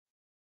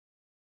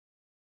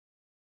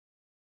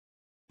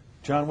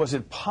John, was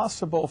it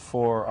possible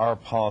for our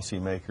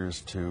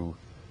policymakers to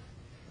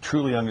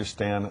truly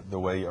understand the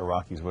way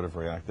Iraqis would have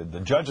reacted?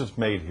 The judgments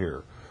made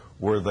here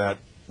were that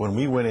when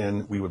we went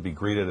in, we would be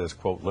greeted as,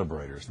 quote,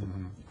 liberators, to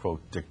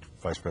quote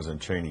Vice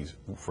President Cheney's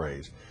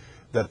phrase,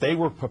 that they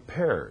were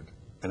prepared,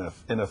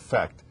 in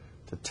effect,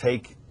 to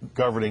take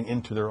governing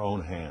into their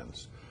own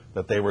hands,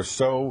 that they were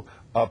so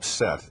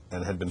upset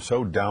and had been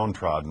so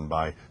downtrodden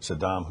by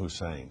Saddam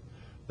Hussein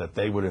that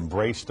they would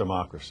embrace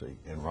democracy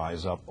and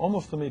rise up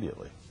almost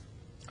immediately.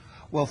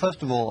 Well,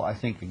 first of all, I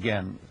think,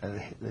 again,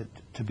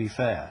 to be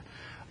fair,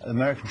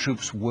 American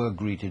troops were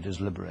greeted as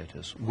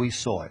liberators. We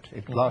saw it.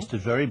 It lasted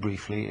very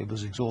briefly. It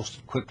was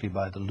exhausted quickly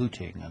by the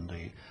looting and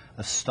the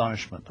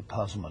astonishment, the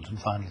puzzlement,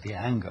 and finally the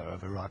anger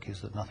of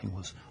Iraqis that nothing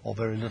was, or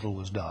very little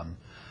was done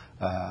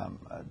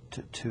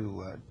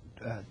to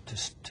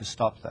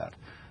stop that.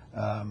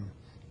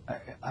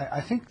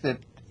 I think that,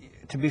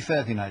 to be fair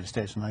to the United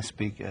States, and I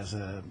speak as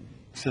a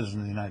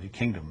citizen of the United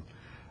Kingdom,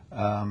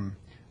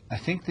 I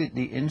think that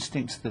the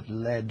instincts that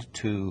led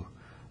to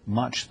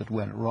much that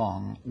went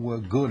wrong were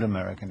good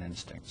American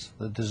instincts.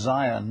 The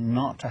desire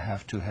not to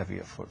have too heavy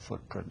a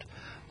footprint,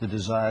 the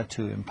desire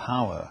to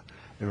empower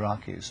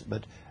Iraqis.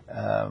 But,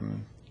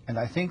 and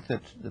I think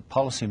that the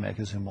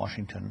policymakers in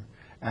Washington,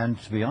 and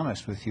to be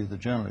honest with you, the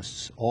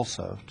journalists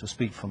also, to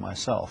speak for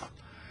myself,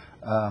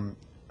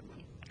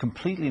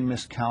 completely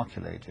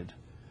miscalculated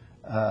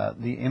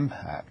the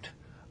impact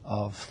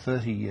of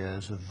 30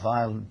 years of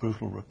violent,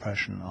 brutal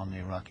repression on the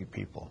Iraqi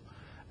people,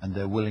 and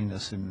their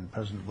willingness, in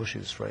President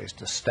Bush's phrase,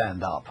 to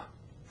stand up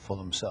for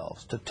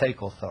themselves, to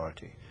take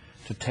authority,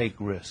 to take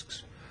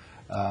risks.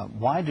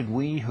 Why did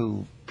we,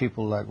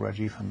 people like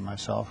Rajiv and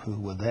myself, who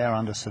were there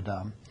under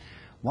Saddam,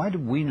 why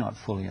did we not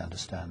fully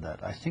understand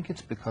that? I think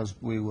it's because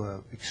we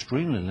were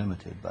extremely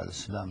limited by the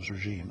Saddam's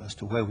regime as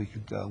to where we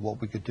could go, what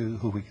we could do,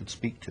 who we could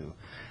speak to.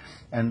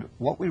 And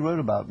what we wrote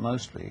about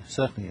mostly,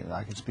 certainly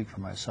I can speak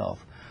for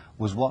myself,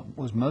 was what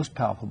was most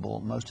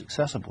palpable, most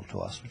accessible to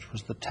us, which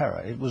was the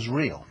terror. It was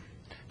real.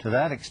 To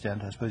that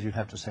extent, I suppose you'd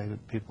have to say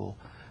that people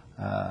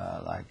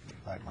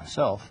like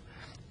myself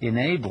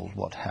enabled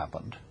what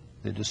happened,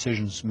 the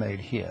decisions made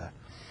here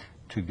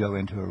to go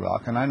into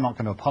Iraq, and I'm not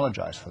going to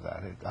apologize for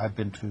that. I've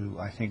been to,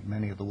 I think,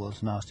 many of the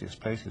world's nastiest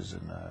places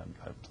in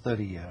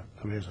 30-year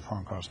careers of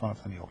foreign correspondent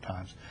for the New York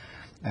Times,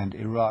 and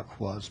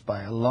Iraq was,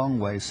 by a long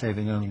way,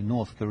 saving only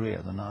North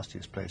Korea, the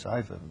nastiest place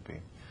I've ever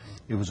been.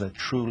 It was a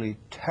truly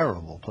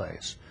terrible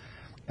place.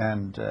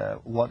 And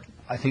what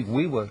I think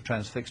we were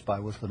transfixed by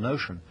was the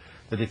notion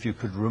that if you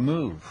could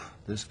remove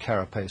this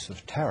carapace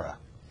of terror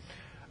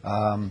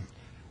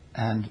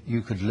and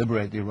you could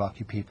liberate the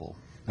Iraqi people,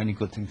 many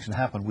good things can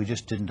happen. We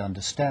just didn't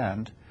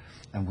understand,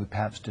 and we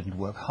perhaps didn't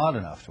work hard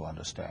enough to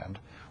understand,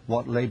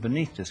 what lay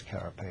beneath this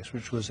carapace,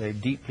 which was a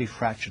deeply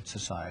fractured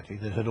society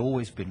that had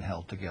always been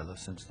held together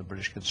since the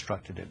British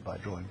constructed it by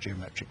drawing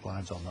geometric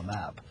lines on the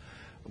map.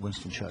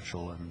 Winston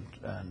Churchill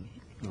and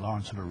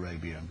Lawrence of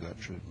Arabia and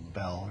Gertrude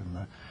Bell in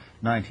the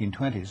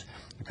 1920s,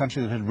 a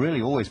country that had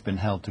really always been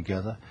held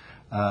together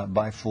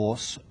by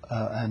force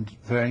and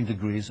varying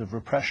degrees of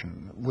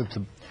repression. With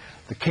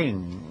the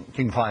king,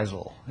 King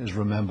Faisal, is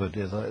remembered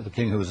as the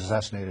king who was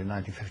assassinated in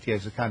 1958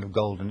 as a kind of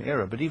golden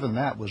era, but even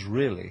that was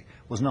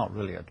not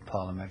really a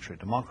parliamentary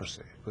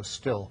democracy. It was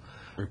still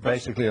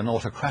basically an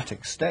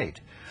autocratic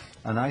state.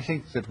 And I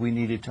think that we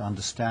needed to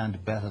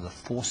understand better the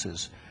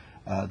forces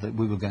that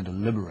we were going to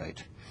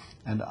liberate.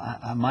 And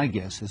my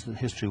guess is that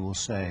history will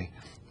say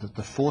that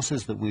the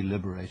forces that we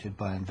liberated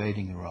by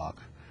invading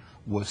Iraq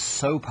were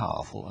so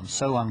powerful and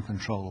so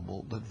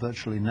uncontrollable that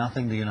virtually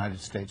nothing the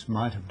United States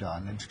might have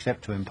done,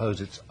 except to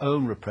impose its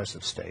own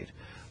repressive state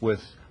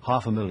with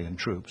 500,000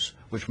 troops,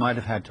 which might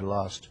have had to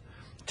last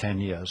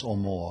 10 years or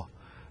more,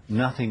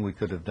 nothing we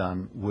could have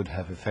done would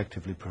have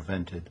effectively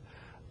prevented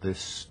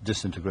this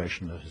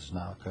disintegration that has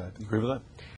now occurred. You agree with that?